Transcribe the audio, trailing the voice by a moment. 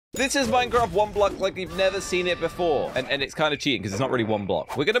This is Minecraft one block like you've never seen it before. And it's kind of cheating because it's not really one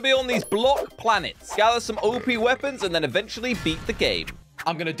block. We're going to be on these block planets, gather some OP weapons, and then eventually beat the game.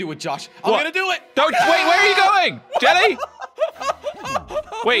 I'm going to do it, Josh. I'm going to do it. Don't, wait, where are you going? Jelly?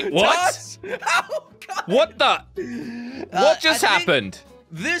 Wait, what? Oh, God. What the? What just happened?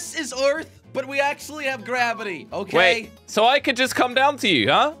 This is Earth, but we actually have gravity, okay? Wait, so I could just come down to you,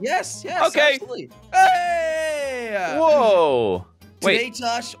 huh? Yes, Okay. absolutely. Hey! Whoa. Today, Wait,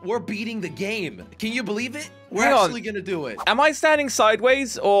 Josh, we're beating the game. Can you believe it? We're Hang on. actually going to do it. am I standing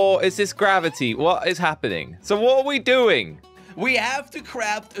sideways or is this gravity? What is happening? So what are we doing? We have to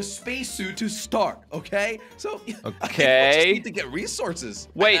craft a spacesuit to start, okay? So, Okay. I think we just need to get resources.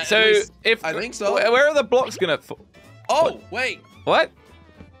 Wait, At so least if I think so. Where are the blocks gonna? Oh, wait. What?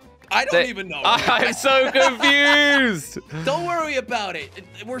 I don't even know. I'm so confused. Don't worry about it.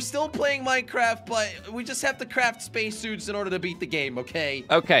 We're still playing Minecraft, but we just have to craft spacesuits in order to beat the game, okay?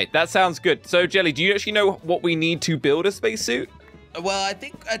 Okay, that sounds good. So, Jelly, do you actually know what we need to build a spacesuit? Well, I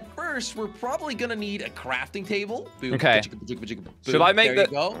think at first we're probably gonna need a crafting table. Boom, Okay. boom, Should I make there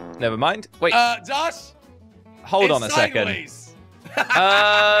the? you go. Never mind. Wait, Josh. hold it's on a second. sideways.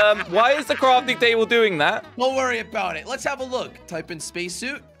 Why is the crafting table doing that? Don't worry about it. Let's have a look. Type in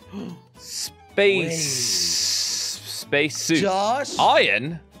spacesuit. Spacesuit. Josh.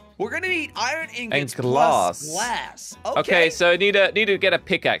 Iron. We're gonna need iron ingots And glass. plus glass. Okay, so need to get a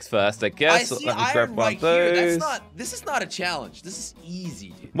pickaxe first, I I guess. see Let me iron grab one right of those. here. This is not a challenge. This is easy,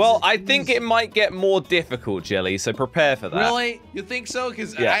 dude. Well, This is I think easy. it might get more difficult, Jelly, so prepare for that. Really? You think so?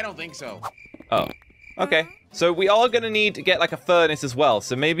 Because Yeah. I don't think so. Oh, okay. So we are going to need to get like a furnace as well,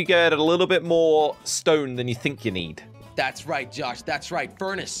 so maybe get a little bit more stone than you think you need. That's right, Josh. That's right.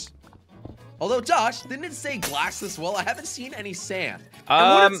 Furnace. Although, Josh, didn't it say glass as well? I haven't seen any sand.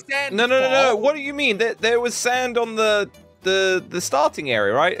 And wouldn't sand No. fall? What do you mean? There was sand on the starting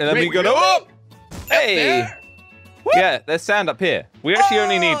area, right? And then Wait, we go, really? oh, Up hey, there? yeah, there's sand up here. We actually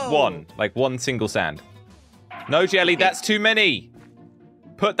only need Oh. one single sand. No, Jelly, that's too many.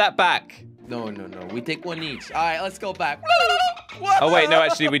 Put that back. No. We take one each. All right, let's go back. Oh wait, no,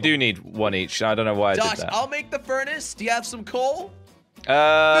 actually we do need one each. I don't know why I Josh, did that. I'll make the furnace. Do you have some coal?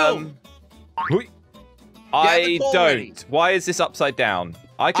 Hui. the I coal don't. ready. Why is this upside down?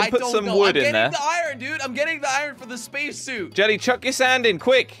 I can put don't some know. wood in I'm there. getting the iron, dude. I'm getting the iron for the spacesuit. Jelly, chuck your sand in,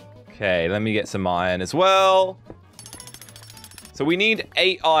 quick. Okay, let me get some iron as well. So we need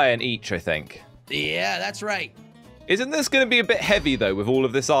 8 iron each, I think. Yeah, that's right. Isn't this going to be a bit heavy, though, with all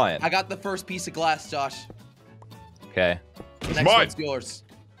of this iron? I got the first piece of glass, Josh. Okay. Next one's yours.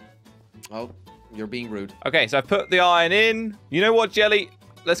 Oh, you're being rude. Okay, so I've put the iron in. You know what, Jelly?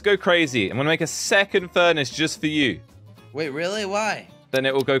 Let's go crazy. I'm going to make a second furnace just for you. Wait, really? Why? Then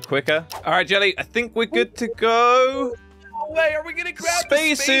it will go quicker. All right, Jelly, I think we're good to go. No way, are we gonna grab the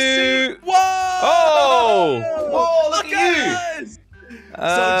Spacesuit. spacesuit? Whoa! Oh! Whoa, look at us! So,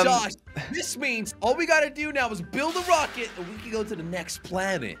 Um, Josh, this means all we gotta do now is build a rocket and we can go to the next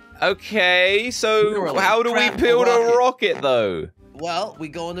planet. Okay, so Literally, how do we craft a build a rocket. rocket, though? Well, we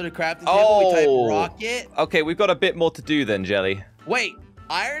go into the crafting table, we type rocket. Okay, we've got a bit more to do then, Jelly. Wait,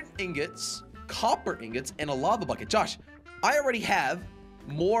 iron ingots, copper ingots, and a lava bucket. Josh, I already have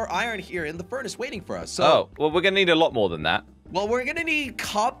more iron here in the furnace waiting for us. So, Oh, well, we're going to need a lot more than that. well, we're gonna need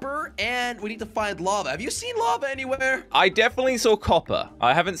copper and we need to find lava. Have you seen lava anywhere? I definitely saw copper.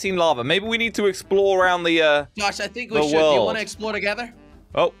 I haven't seen lava. Maybe we need to explore around the, Josh, I think we The should. Do you world. want to explore together?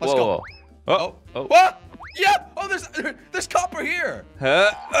 Oh, Let's whoa, go. whoa. Oh, oh. What? Yeah. Oh, there's copper here.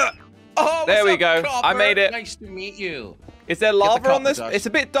 Oh, There what's we up, go. Copper? I made it. Nice to meet you. Is there lava on copper, this? Josh. It's a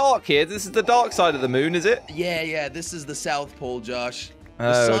bit dark here. This is the dark side of the moon, is it? Yeah. This is the South Pole, Josh. The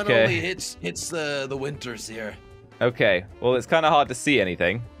Oh, sun okay. only hits the winters here. Okay. Well, it's kind of hard to see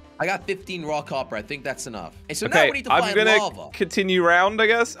anything. I got 15 raw copper. I think that's enough. And so now Okay, we need to I'm find going lava. to continue round, I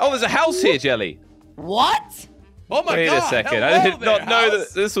guess. Oh, there's a house here, Jelly. What? Oh my Wait god. a second. Hello I did there, not know house.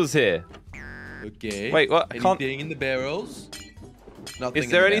 that this was here. Okay. Wait, what? I can't... Anything in the barrels? Nothing Is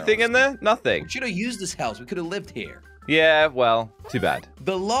there in the anything in barrels. there? Nothing. We should have used this house. We could have lived here. Yeah, well, too bad.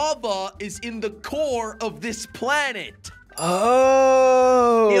 The lava is in the core of this planet.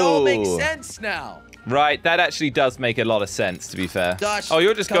 Oh. It all makes sense now. Right, that actually does make a lot of sense, to be fair. Josh, oh,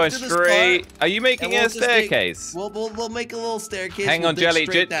 you're just come going to this straight. part, Are you making and we'll a just dig- staircase? We'll make a little staircase. Hang we'll on, dig Jelly.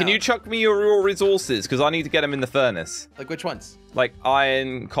 straight Can you down. chuck me your resources? Because I need to get them in the furnace. Like which ones? Like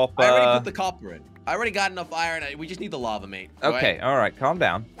iron, copper. I already put the copper in. I already got enough iron. We just need the lava, mate. Okay, all right, calm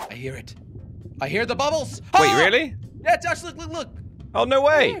down. I hear it. I hear the bubbles. Wait, Ah! really? Yeah, Josh, look. Oh, no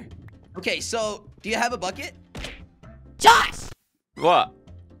way. Here. Okay, so do you have a bucket? What?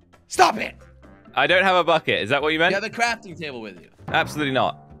 Stop it. I don't have a bucket. Is that what you You meant? have a crafting table with you. Absolutely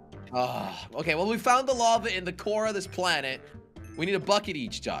not. Okay, well, we found the lava in the core of this planet. We need a bucket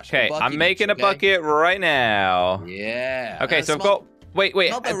each, Josh. Okay, I'm making a bucket right now. Yeah. Okay, so I've got... Wait.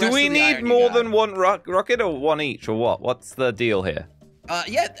 Do we need more than one rocket or one each or what? What's the deal here?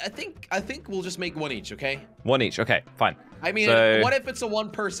 Yeah, I think we'll just make one each, okay? One each. Okay, fine. I mean, what if it's a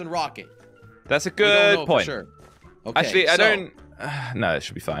one-person rocket? That's a good point. For sure. Okay, actually, I don't... no, it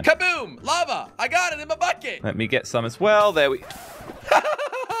should be fine. Kaboom! Lava! I got it in my bucket! Let me get some as well. There we...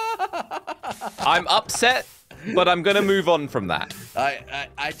 I'm upset, but I'm going to move on from that.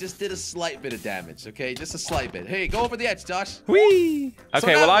 I just did a slight bit of damage, okay? Just a slight bit. Hey, go over the edge, Josh. Whee!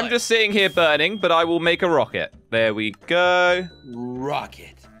 Okay, well, I'm what? just sitting here burning, but I will make a rocket. There we go.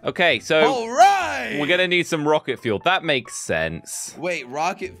 Rocket. Okay, so... All right! We're going to need some rocket fuel. That makes sense. Wait,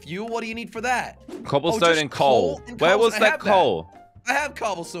 rocket fuel? What do you need for that? Cobblestone and coal. Where was that coal? I have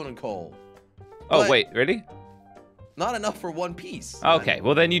cobblestone and coal. Oh, wait, really? Not enough for one piece. Okay,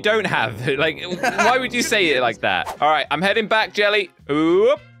 well then you don't have it. Like, why would you say it like that? All right, I'm heading back, Jelly.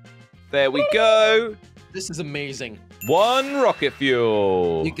 Oop. There we go. This is amazing. One rocket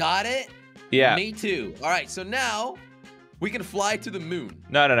fuel. You got it? Yeah. Me too. All right, so now we can fly to the moon.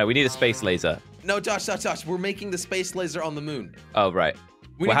 No. We need a space laser. No, Josh. We're making the space laser on the moon. Oh, right.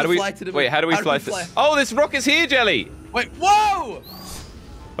 We need to fly to the moon. Wait, how do we fly? Oh, this rocket's here, Jelly. Wait, whoa!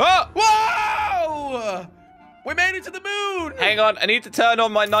 Oh! Whoa! We made it to the moon! Hang on, I need to turn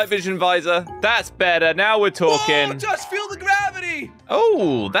on my night vision visor. That's better. Now we're talking. Whoa, just feel the gravity!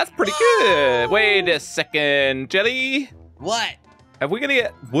 Oh, that's pretty good. Wait a second, Jelly. What? Are we gonna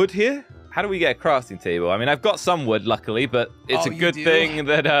get wood here? How do we get a crafting table? I mean, I've got some wood, luckily, but it's a good thing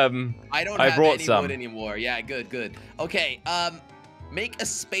that I don't have brought any some wood anymore. Yeah, good. Okay, make a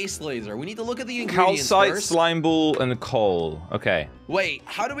space laser. We need to look at the ingredients calcite, first. slime ball, and coal. Okay. Wait,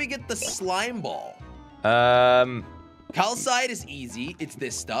 how do we get the slime ball? Calcite is easy. It's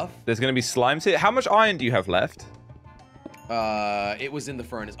this stuff. There's gonna be slimes here. How much iron do you have left? It was in the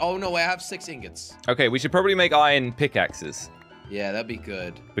furnace. Oh no, I have 6 ingots. Okay, we should probably make iron pickaxes. Yeah, that'd be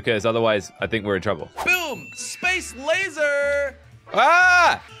good. Because otherwise, I think we're in trouble. Boom! Space laser!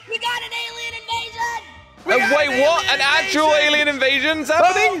 Ah! We got an alien invasion! Wait, what? An actual alien invasion's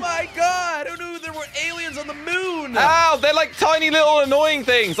happening? Oh my god! Who knew there were aliens on the moon? Ow, they're like tiny little annoying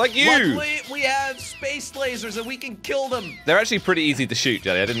things, like you. Luckily, we have space lasers and we can kill them. They're actually pretty easy to shoot,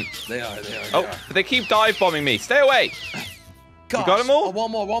 Jelly. I didn't... They are. Oh, they keep dive bombing me. Stay away. Gosh. You got them all? Oh, one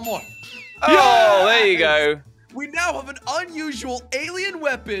more. Oh, yeah! There you go. We now have an unusual alien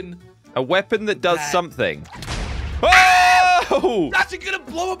weapon. A weapon that does something. Oh! That's gonna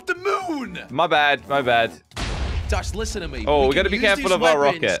blow up the moon. My bad. Josh, listen to me. Oh, we gotta be careful of our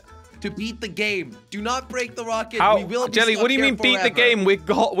rocket. To beat the game. Do not break the rocket. How? We will be Jelly, what do you mean beat the game? We're in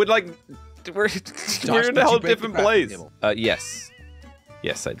a whole different place. Yes.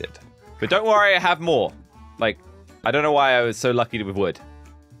 Yes, I did. But don't worry, I have more. Like, I don't know why I was so lucky with wood.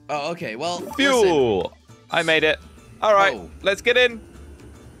 Oh, okay. Well, fuel. Listen. I made it. All right, Oh. let's get in.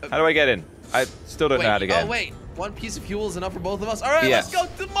 How do I get in? I still don't know how to get in. Oh, wait. One piece of fuel is enough for both of us? All right, Yes.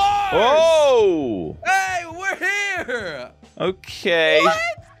 let's go to Mars. Oh! Hey, we're here. Okay. What?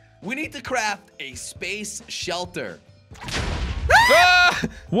 We need to craft a space shelter. Ah!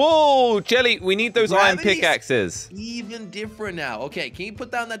 Whoa, Jelly, we need those iron Gravity's pickaxes. Even different now. Okay, can you put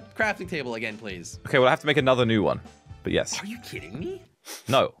down that crafting table again, please? Okay, we'll have to make another new one. But yes. Are you kidding me?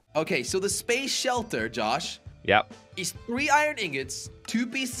 No. Okay, so the space shelter, Josh, Yep. is 3 iron ingots, 2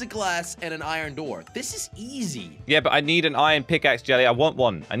 pieces of glass, and an iron door. This is easy. Yeah, but I need an iron pickaxe, Jelly. I want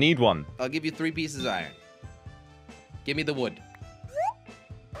one. I need one. I'll give you 3 pieces of iron. Give me the wood.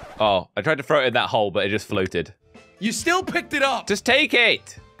 Oh, I tried to throw it in that hole, but it just floated. You still picked it up. Just take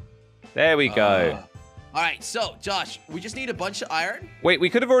it. There we go. All right, so, Josh, we just need a bunch of iron. Wait, we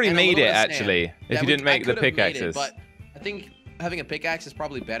could have already and a made little it, bit of sand. actually, if Yeah, you didn't make the I could have made pickaxes. it, but I think having a pickaxe is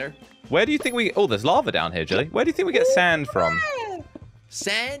probably better. Where do you think we... Oh, there's lava down here, Jelly. Where do you think we get sand from?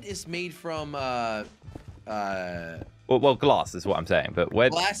 Sand is made from, Well, glass is what I'm saying, but where...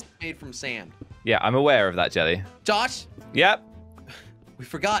 glass is made from sand. Yeah, I'm aware of that, Jelly. Josh, Yep. we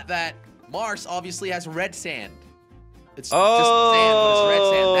forgot that Mars obviously has red sand. It's just sand, but it's red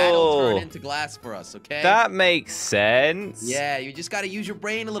sand. That'll turn into glass for us, okay? That makes sense. Yeah, you just gotta use your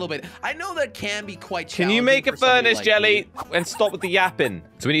brain a little bit. I know that can be quite Can challenging. you make a for somebody furnace, like Jelly, me. and stop with the yapping?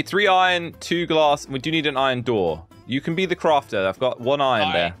 So we need 3 iron, 2 glass, and we do need an iron door. You can be the crafter. I've got 1 iron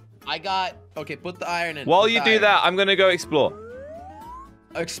All there. right, I got... Okay, put the iron in. While Put you the do iron that, I'm going to go explore.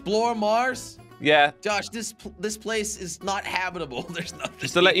 in. Explore Mars? Yeah, Josh, this place is not habitable. There's nothing.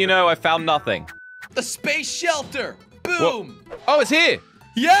 just to let you know, I found nothing. The space shelter. Boom. Oh, it's here.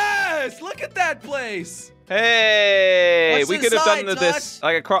 Yes! Look at that place. Hey, What's we could have done inside, this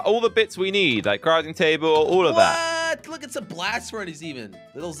like all the bits we need, like crafting table, all of that. What? Look, it's a blast furnace even.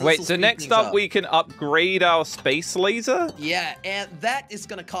 Wait, so next up we can upgrade our space laser? Yeah, and that is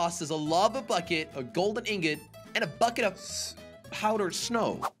gonna cost us a lava bucket, a golden ingot, and a bucket of powdered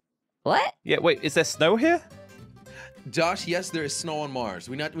snow. What? Yeah, wait, is there snow here? Josh, yes, there is snow on Mars.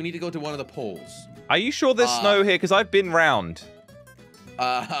 We need to go to one of the poles. Are you sure there's snow here? Because I've been round.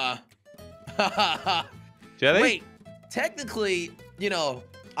 Jelly? Wait, technically, you know,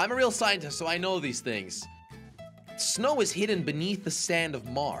 I'm a real scientist, so I know these things. Snow is hidden beneath the sand of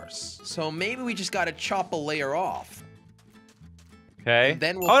Mars, so maybe we just gotta chop a layer off. Okay. And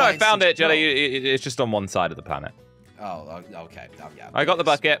then we'll oh, no, I find found some it, Jelly. snow. It's just on one side of the planet. Oh, okay. Oh, yeah. I got the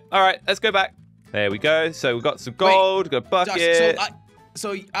bucket. All right, let's go back. There we go. So we've got some gold, got a bucket. Josh,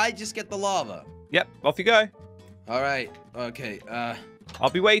 so I just get the lava. Yep, off you go. All right. Okay.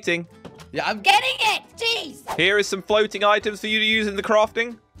 I'll be waiting. Yeah, I'm Getting it! Jeez! Here is some floating items for you to use in the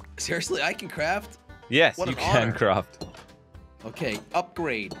crafting. seriously. I can craft. Yes, What you an can honor. craft. Okay.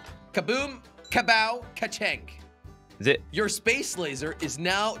 Upgrade. Kaboom! Kabow! Kachank! Is it? Your space laser is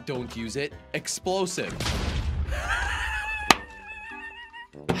now, don't use it, explosive.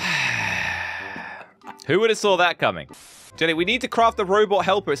 Who would have saw that coming? Jelly, we need to craft the robot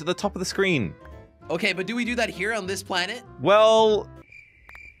helper. It's at the top of the screen. Okay, but do we do that here on this planet? Well,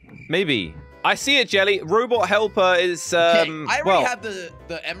 maybe. I see it, Jelly. Robot helper is, Okay, I already well, have the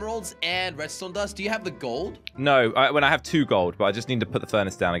emeralds and redstone dust. Do you have the gold? no, when I have 2 gold, but I just need to put the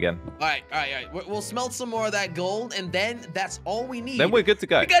furnace down again. All right. We'll smelt some more of that gold, and then that's all we need. Then we're good to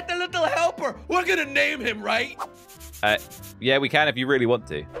go. We got the little helper. We're gonna name him, right? Yeah, we can if you really want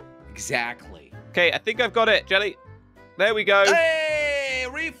to. Exactly. Okay, I think I've got it, Jelly. There we go. Hey,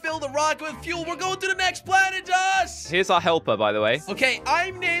 refill the rocket with fuel. We're going to the next planet, Josh. Here's our helper, by the way. Okay,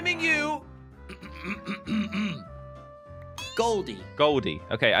 I'm naming you Goldie. Goldie.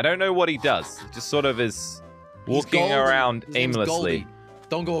 Okay, I don't know what he does. He just sort of is He's walking golden. around His name's aimlessly. Goldie.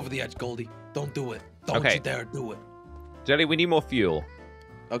 Don't go over the edge, Goldie. Don't do it. Don't Okay. you dare do it. Jelly, we need more fuel.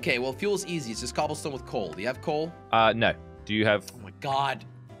 Okay, well, fuel's easy. It's just cobblestone with coal. Do you have coal? No. Do you have... Oh my god.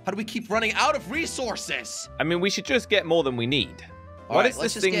 How do we keep running out of resources? I mean, we should just get more than we need. All What right, is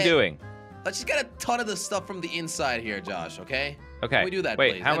let's this just thing doing? Let's just get a ton of the stuff from the inside here, Josh, okay? Okay. Can we do that,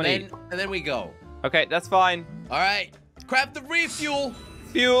 Wait, please? how and many? and then we go. Okay, that's fine. All right. Craft the refuel.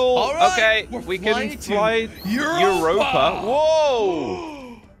 Fuel. All right, Okay, we're we can flying to fly Europa.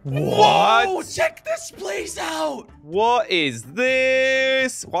 Whoa! Whoa! What? Check this place out. What is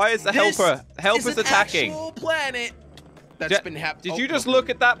this? Why is the helper? Helper's is an attacking. actual planet that's been happening. Did you just look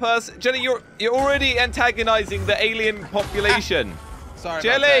at that person? Jelly, you're already antagonizing the alien population. Sorry,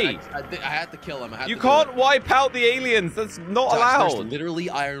 Jelly! about that. I had to kill him. You can't wipe out the aliens. That's not There's allowed. literally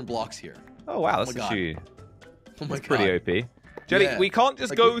iron blocks here. Oh wow, my that's God. actually Oh my god. pretty OP. Jelly, Yeah. we can't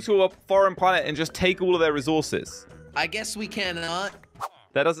just Like, go to a foreign planet and just take all of their resources. I guess we cannot.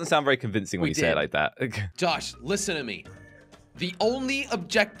 That doesn't sound very convincing when We you say it did. like that. Josh, listen to me. The only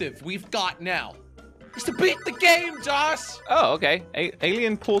objective we've got now is to beat the game, Josh. Oh, okay.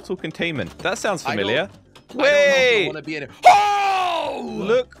 Alien portal containment. That sounds familiar. I don't know if I Wait! want to be in it. Oh!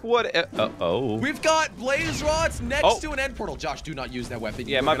 Look what... oh. We've got blaze rods next Oh. to an end portal. Josh, do not use that weapon.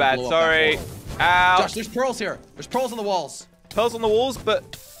 Yeah, We're my gonna bad. blow up that Sorry. portal. Ow. Josh, there's pearls here. There's pearls on the walls. Pearls on the walls,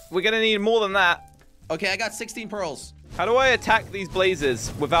 but we're going to need more than that. Okay, I got 16 pearls. How do I attack these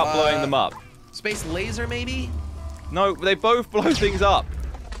blazes without blowing them up? Space laser, maybe? No, they both blow things up.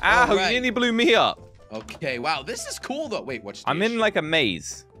 Ow, right. you nearly blew me up. Okay, wow, this is cool, though. Wait, what stage? I'm in like a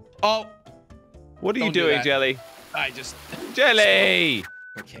maze. Oh, What are you Don't do doing, that. Jelly? I just... Jelly!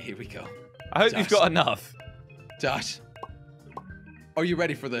 Okay, here we go. I hope you've Josh. got enough. Josh, are you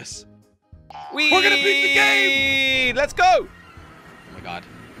ready for this? We're gonna beat the game! Let's go! Oh my god.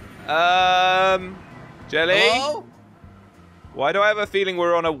 Jelly? Hello? Why do I have a feeling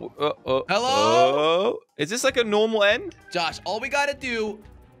we're on a... Hello? Is this like a normal end? Josh, all we gotta do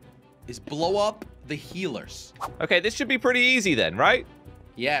is blow up the healers. Okay, this should be pretty easy then, right?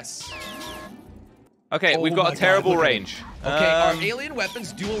 Yes. Okay, Oh we've got my a terrible God, look at range. Okay, our alien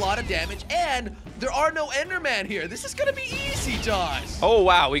weapons do a lot of damage, and there are no Enderman here. This is gonna be easy, Josh. Oh,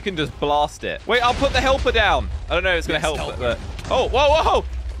 wow, we can just blast it. Wait, I'll put the helper down. I don't know if it's going to Yes, help. helper. But... Oh, whoa.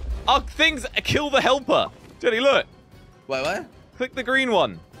 Our things kill the helper. Jelly, look. Wait, what? Click the green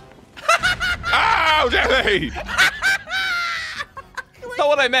one. Ow, Jelly! That's not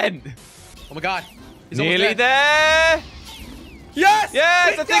what I meant. Oh my god. He's almost Nearly dead. there. Yes!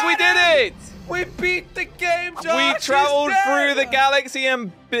 Yes, I think we got did it. We beat the game, Josh! We He's traveled dead! through the galaxy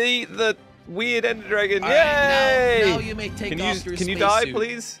and beat the weird Ender Dragon. All Yay! right, now you may take off your Can you die, spacesuit.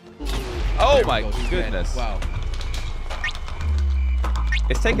 please? Oh There we my go, he's dead. goodness. Wow.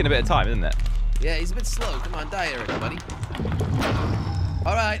 It's taking a bit of time, isn't it? Yeah, he's a bit slow. Come on, die, Eric, buddy.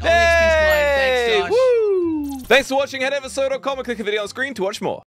 All right, all Hey! HP's mine. Thanks, Josh. Woo! Thanks for watching. Head over to so.com and click a video on screen to watch more.